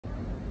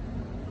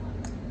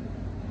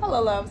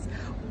Hello loves,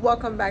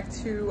 welcome back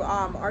to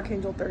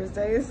Archangel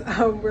Thursdays.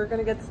 We're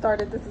gonna get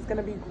started. This is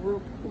gonna be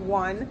group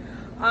 1,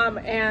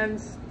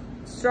 and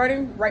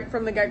starting right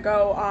from the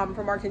get-go,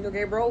 from Archangel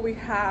Gabriel, we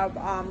have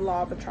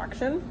law of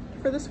attraction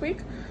for this week.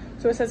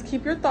 So it says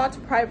keep your thoughts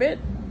private,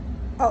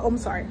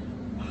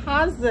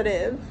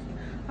 positive.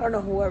 I don't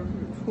know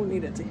who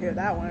needed to hear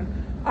that one.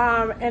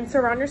 And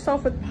surround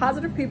yourself with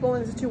positive people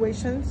and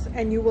situations,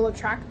 and you will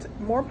attract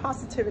more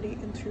positivity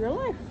into your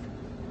life.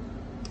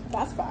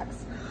 That's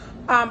facts.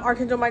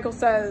 Archangel Michael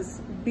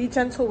says, be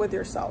gentle with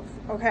yourself,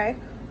 okay?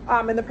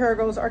 And the prayer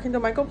goes, Archangel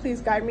Michael,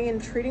 please guide me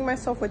in treating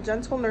myself with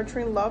gentle,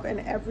 nurturing love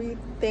in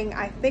everything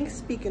I think,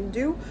 speak, and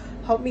do.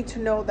 Help me to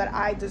know that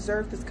I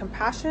deserve this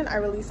compassion. I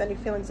release any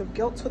feelings of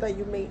guilt so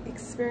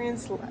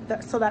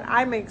that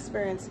I may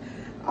experience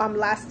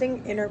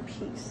lasting inner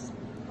peace,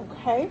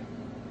 okay?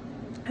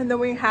 And then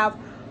we have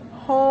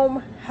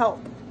home help.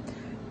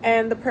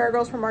 And the prayer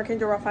goes from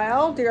Archangel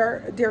Raphael.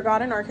 Dear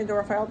God and Archangel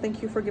Raphael,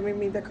 thank you for giving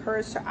me the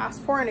courage to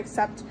ask for and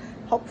accept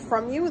help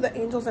from you, the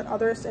angels and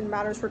others in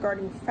matters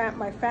regarding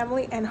my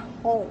family and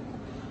home.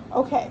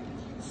 Okay,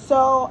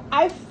 so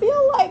I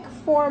feel like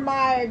for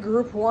my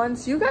group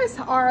 1s, you guys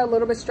are a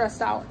little bit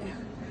stressed out.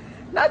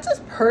 Not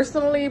just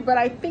personally, but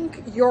I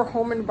think your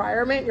home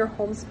environment, your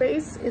home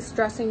space is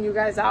stressing you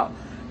guys out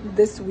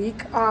this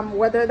week.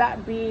 Whether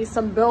that be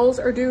some bills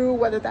are due,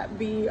 whether that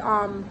be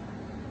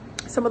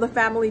some of the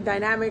family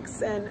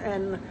dynamics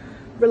and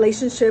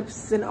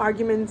relationships and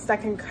arguments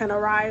that can kind of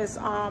arise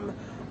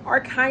are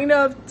kind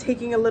of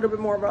taking a little bit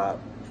more of a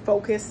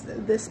focus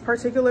this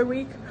particular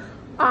week.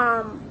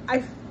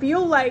 I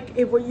feel like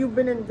if what you've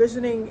been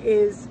envisioning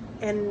is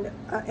an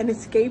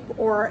escape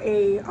or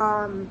a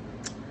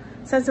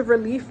sense of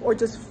relief, or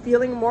just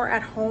feeling more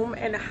at home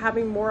and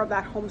having more of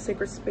that home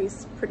sacred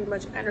space pretty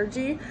much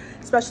energy,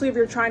 especially if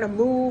you're trying to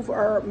move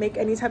or make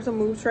any types of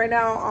moves right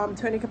now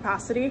to any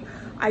capacity,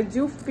 I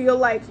do feel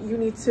like you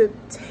need to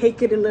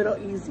take it a little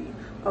easy.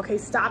 Okay,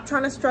 stop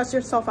trying to stress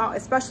yourself out,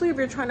 especially if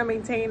you're trying to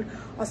maintain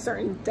a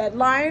certain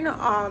deadline.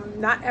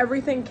 Not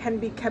everything can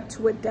be kept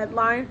to a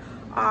deadline.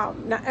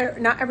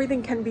 Not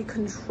everything can be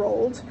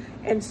controlled,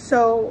 and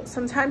so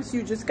sometimes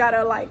you just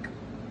gotta like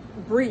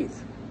breathe,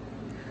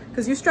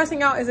 because you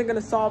stressing out isn't going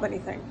to solve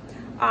anything.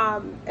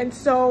 And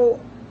so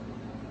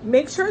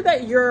make sure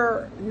that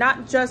you're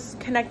not just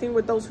connecting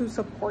with those who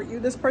support you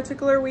this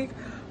particular week,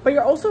 but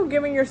you're also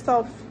giving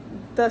yourself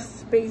the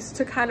space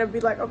to kind of be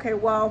like, okay,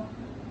 well,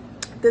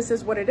 this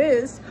is what it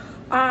is.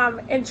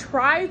 And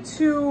try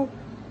to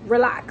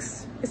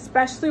relax,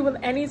 especially with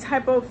any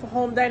type of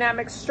home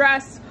dynamic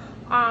stress.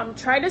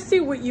 Try to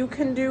see what you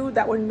can do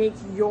that would make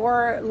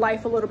your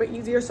life a little bit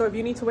easier. So if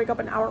you need to wake up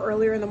an hour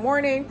earlier in the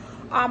morning,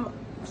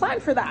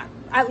 plan for that.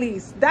 At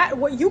least that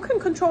what you can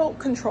control,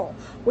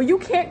 what you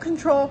can't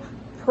control,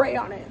 pray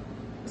on it.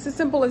 It's as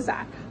simple as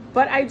that.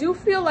 But I do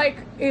feel like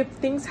if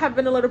things have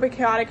been a little bit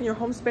chaotic in your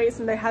home space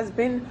and there has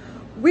been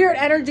weird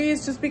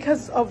energies just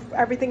because of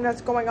everything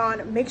that's going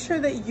on, make sure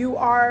that you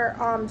are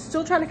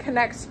still trying to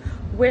connect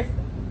with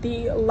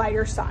the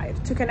lighter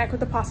side, to connect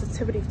with the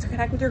positivity, to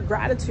connect with your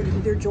gratitude,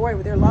 with your joy,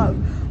 with your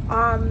love,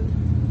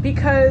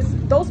 because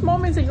those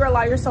moments that you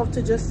allow yourself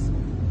to just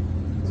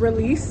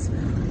release,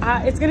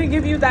 it's going to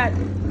give you that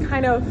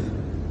kind of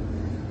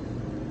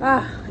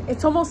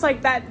it's almost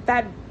like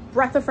that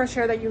breath of fresh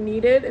air that you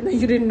needed and that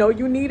you didn't know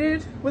you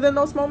needed within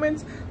those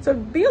moments. So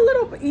be a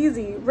little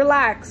easy,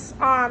 relax,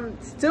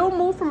 still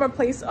move from a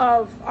place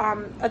of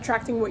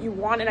attracting what you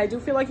want. And I do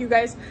feel like you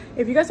guys,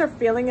 if you guys are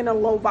feeling in a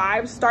low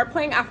vibe, start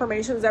playing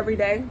affirmations every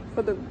day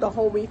for the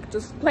whole week.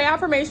 Just play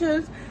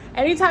affirmations.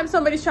 Anytime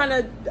somebody's trying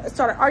to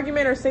start an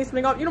argument or say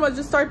something up, you know what,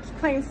 just start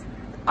playing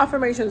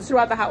affirmations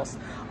throughout the house.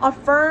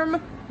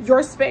 Affirm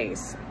your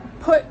space.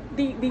 Put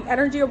the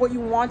energy of what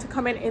you want to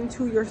come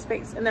into your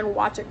space, and then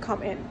watch it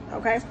come in,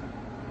 okay?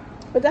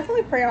 But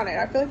definitely pray on it.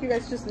 I feel like you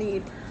guys just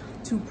need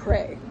to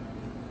pray,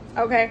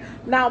 okay?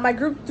 Now, my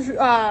group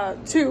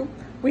 2,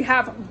 we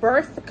have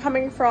birth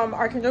coming from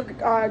Archangel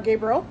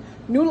Gabriel.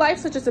 New life,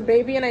 such as a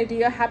baby, an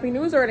idea, happy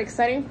news, or an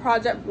exciting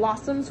project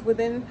blossoms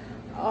within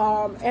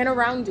and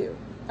around you,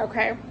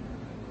 okay?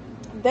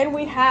 Then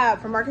we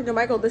have from Archangel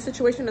Michael, this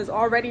situation is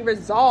already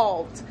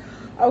resolved.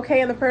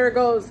 Okay, and the prayer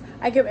goes,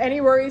 I give any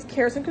worries,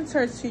 cares, and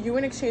concerns to you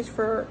in exchange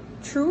for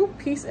true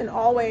peace in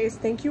all ways.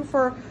 Thank you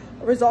for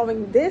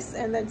resolving this.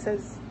 And then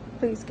says,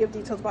 please give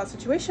details about the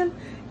situation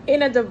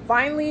in a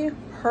divinely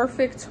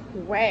perfect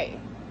way.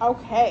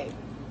 Okay.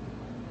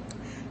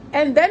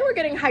 And then we're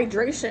getting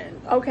hydration.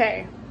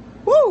 Okay.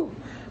 Woo!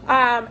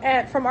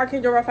 And from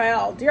Archangel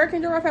Raphael. Dear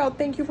Archangel Raphael,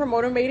 thank you for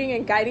motivating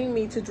and guiding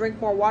me to drink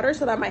more water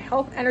so that my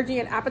health, energy,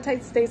 and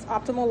appetite stays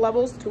optimal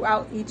levels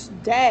throughout each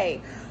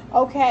day.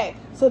 Okay,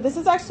 so this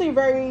is actually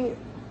very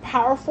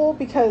powerful,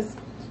 because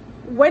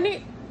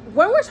when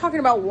we're talking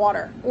about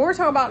water, when we're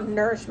talking about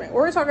nourishment,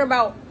 when we're talking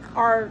about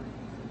our,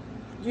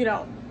 you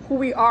know, who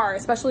we are,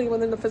 especially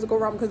within the physical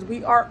realm, because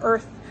we are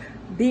earth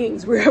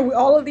beings. We're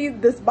all of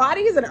this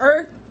body is an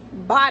earth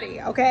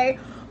body, okay?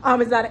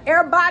 It's not an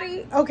air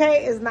body,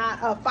 okay? It's not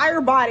a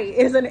fire body.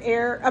 It is an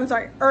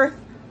earth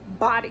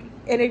body,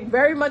 and it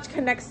very much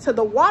connects to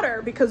the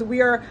water, because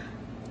we are,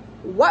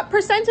 what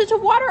percentage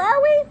of water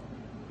are we?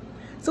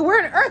 So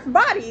we're an earth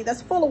body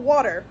that's full of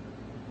water.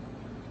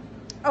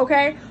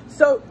 Okay,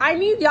 so I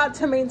need y'all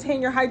to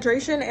maintain your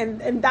hydration,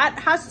 and that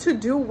has to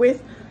do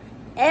with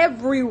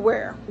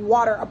everywhere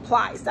water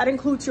applies. That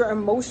includes your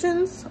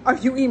emotions. Are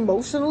you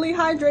emotionally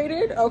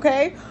hydrated?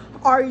 Okay,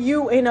 are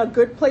you in a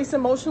good place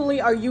emotionally?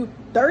 Are you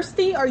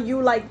thirsty? Are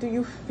you like, do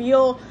you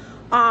feel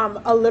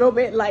a little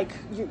bit like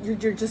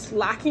you're just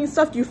lacking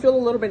stuff? Do you feel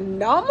a little bit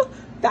numb?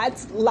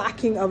 That's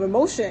lacking of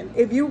emotion.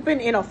 If you've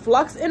been in a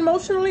flux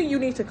emotionally, you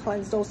need to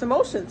cleanse those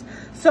emotions.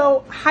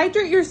 So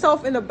hydrate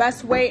yourself in the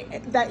best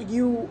way that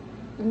you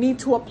need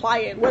to apply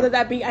it, whether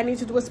that be I need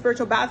to do a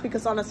spiritual bath,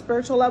 because on a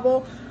spiritual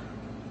level,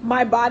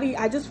 my body,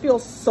 I just feel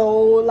so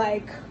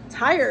like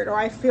tired, or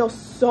I feel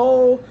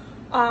so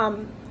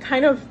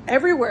kind of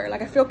everywhere,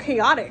 like I feel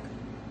chaotic.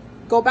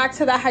 Go back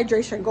to that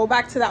hydration, go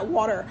back to that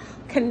water,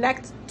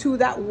 connect to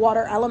that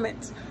water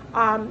element,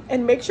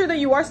 and make sure that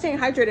you are staying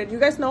hydrated. You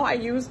guys know I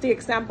use the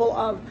example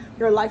of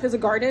your life is a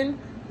garden.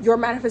 Your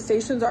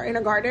manifestations are in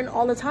a garden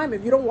all the time.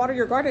 If you don't water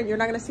your garden, you're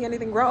not going to see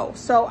anything grow.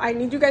 So I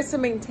need you guys to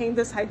maintain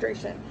this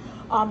hydration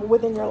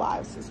within your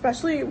lives,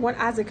 especially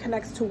as it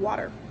connects to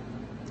water.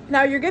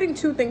 Now you're getting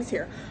two things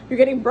here. You're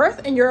getting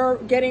birth, and you're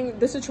getting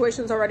the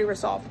situation's already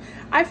resolved.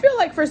 I feel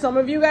like for some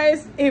of you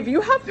guys, if you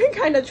have been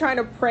kind of trying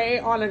to pray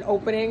on an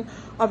opening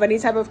of any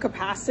type of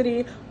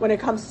capacity when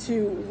it comes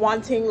to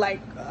wanting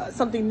like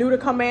something new to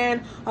come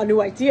in, a new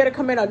idea to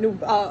come in, a new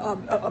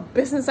a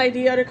business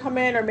idea to come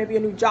in, or maybe a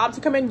new job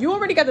to come in, you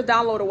already got the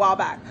download a while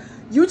back.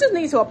 You just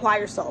need to apply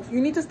yourself. You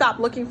need to stop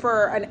looking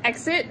for an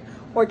exit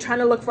or trying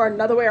to look for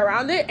another way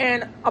around it,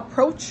 and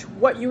approach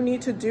what you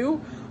need to do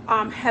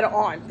head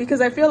on,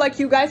 because I feel like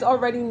you guys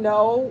already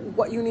know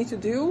what you need to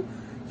do.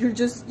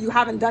 You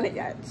haven't done it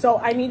yet. So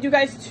I need you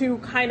guys to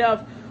kind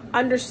of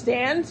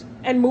understand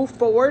and move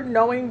forward,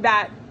 knowing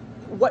that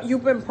what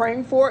you've been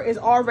praying for is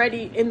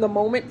already in the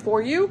moment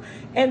for you.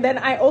 And then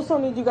I also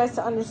need you guys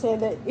to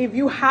understand that if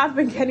you have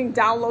been getting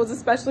downloads,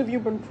 especially if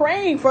you've been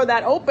praying for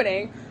that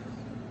opening,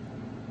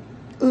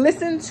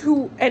 listen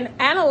to and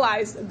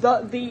analyze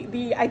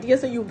the ideas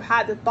that you've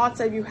had, the thoughts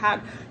that you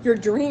had, your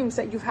dreams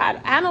that you've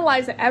had.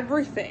 Analyze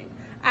everything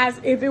as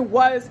if it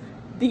was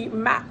the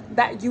map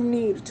that you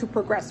need to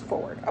progress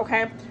forward.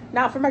 Okay,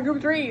 now for my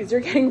group 3s, you're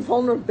getting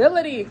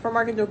vulnerability from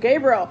Archangel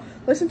Gabriel.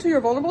 Listen to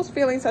your vulnerable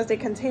feelings as they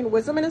contain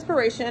wisdom and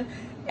inspiration,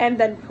 and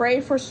then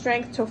pray for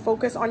strength to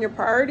focus on your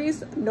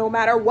priorities no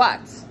matter what.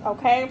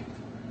 Okay,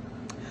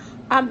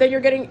 then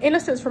you're getting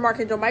innocence from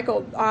Archangel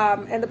Michael,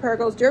 and the prayer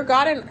goes, dear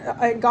God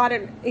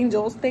and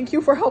angels, thank you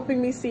for helping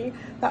me see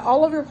that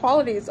all of your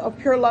qualities of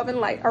pure love and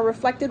light are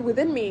reflected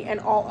within me and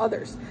all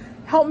others.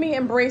 Help me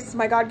embrace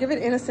my God-given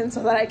innocence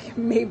so that I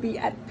may be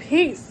at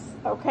peace.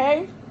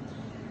 Okay,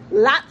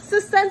 lots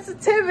of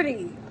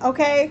sensitivity.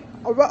 Okay,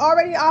 we're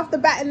already off the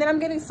bat. And then I'm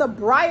getting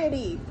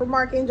sobriety from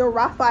Archangel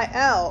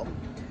Raphael.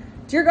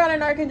 Dear God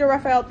and Archangel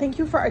Raphael, thank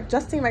you for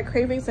adjusting my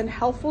cravings in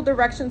healthful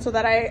direction so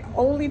that I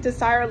only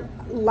desire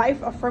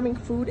life-affirming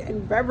food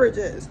and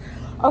beverages.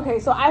 Okay,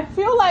 so I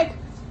feel like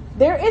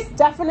there is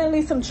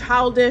definitely some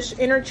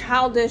inner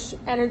childish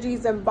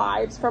energies and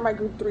vibes for my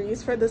group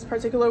 3s for this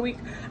particular week.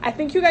 I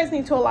think you guys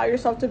need to allow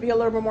yourself to be a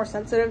little bit more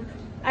sensitive.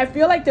 I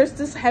feel like there's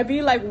this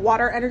heavy like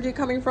water energy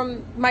coming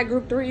from my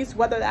group 3s,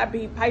 whether that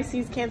be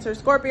Pisces, Cancer,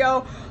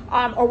 Scorpio,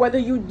 or whether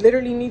you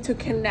literally need to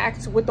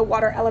connect with the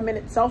water element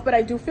itself. But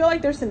I do feel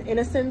like there's an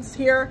innocence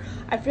here.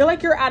 I feel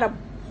like you're at a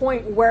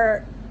point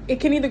where it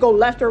can either go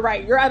left or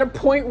right. You're at a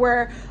point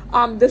where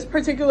this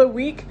particular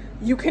week,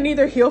 you can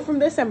either heal from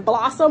this and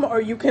blossom,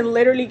 or you can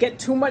literally get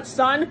too much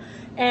sun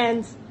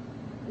and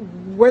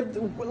we're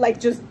like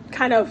just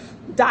kind of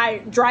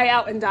dry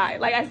out and die.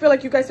 Like I feel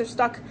like you guys are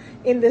stuck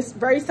in this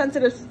very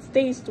sensitive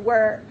state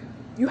where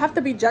you have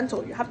to be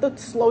gentle. You have to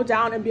slow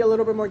down and be a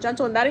little bit more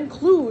gentle, and that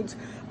includes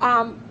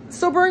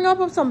sobering up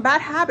of some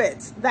bad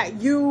habits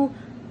that you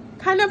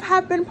kind of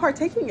have been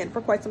partaking in for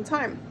quite some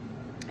time.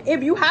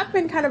 If you have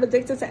been kind of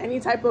addicted to any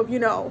type of, you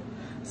know,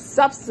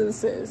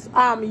 substances,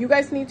 you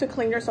guys need to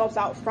clean yourselves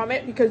out from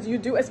it, because you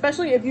do,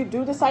 especially if you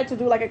do decide to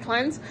do like a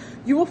cleanse,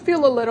 you will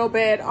feel a little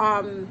bit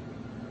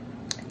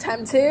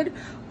tempted,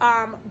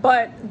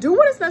 but do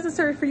what is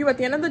necessary for you. At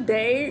the end of the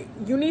day,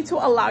 you need to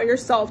allow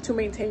yourself to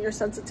maintain your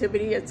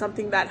sensitivity. It's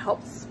something that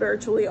helps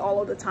spiritually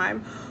all of the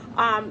time.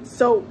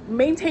 So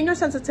maintain your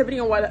sensitivity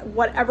in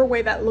whatever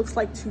way that looks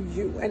like to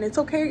you, and it's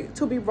okay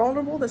to be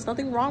vulnerable. There's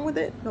nothing wrong with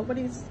it.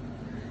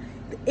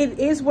 It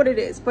is what it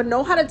is, but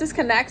know how to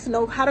disconnect,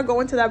 know how to go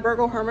into that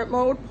Virgo hermit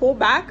mode, pull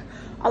back,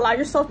 allow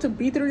yourself to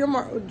be through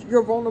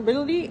your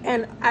vulnerability,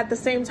 and at the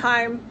same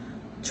time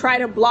try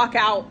to block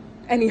out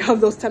any of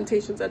those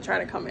temptations that try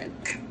to come in.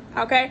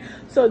 Okay,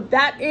 so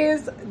that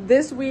is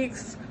this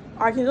week's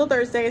Archangel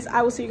Thursdays.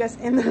 I will see you guys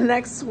in the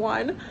next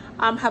one.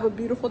 Have a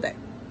beautiful day.